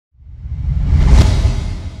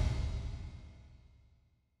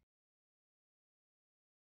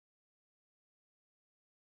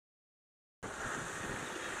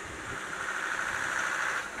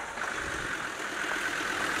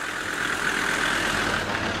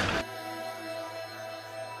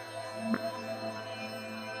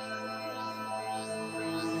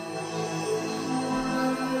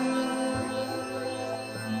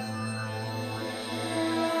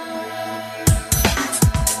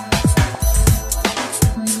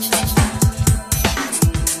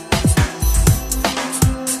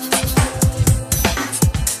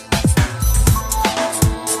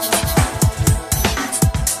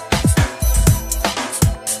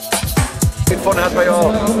fun had by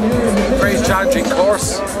all. Very challenging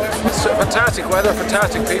course. Fantastic weather,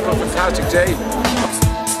 fantastic people, fantastic day.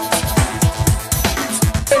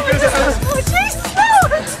 Oh, Jesus, no!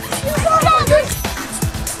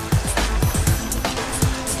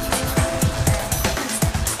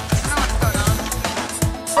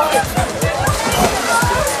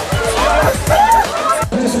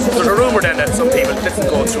 There's a rumour then that some people didn't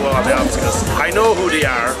go through all the obstacles. I know who they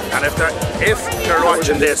are, and if they're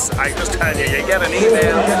watching this, I just tell you, you get an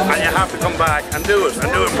email and you have to come back and do it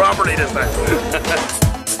properly this time.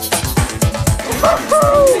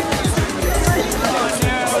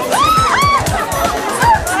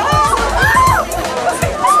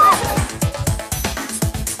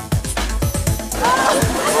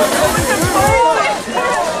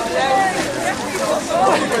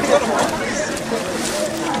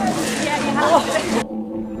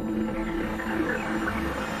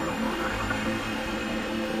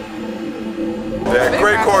 Yeah,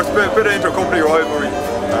 great course, bit of inter-company rivalry,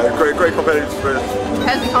 great competitive spirit.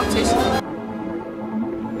 Healthy competition.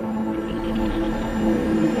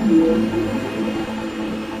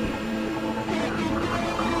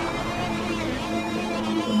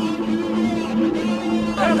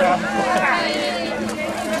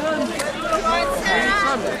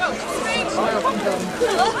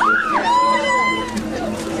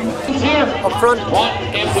 Up front,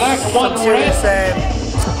 some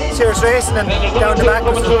serious racing, and down the back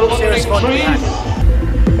was some serious fun.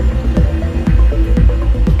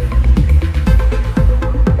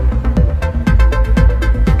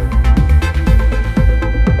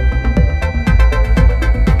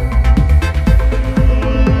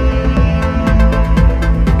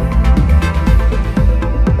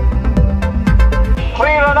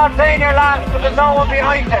 Clear, I'm not saying your last, but there's no one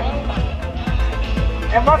behind you.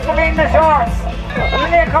 It must have been the shorts.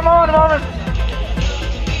 William, come on a moment.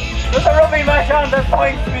 Put the rubbing match on, there's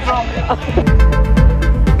points to be drunk.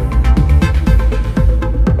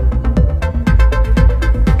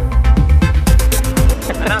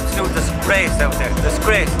 An absolute disgrace out there,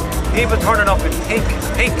 disgrace. People turning up in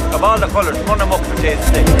pink of all the colours, Runamuck for days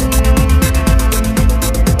today.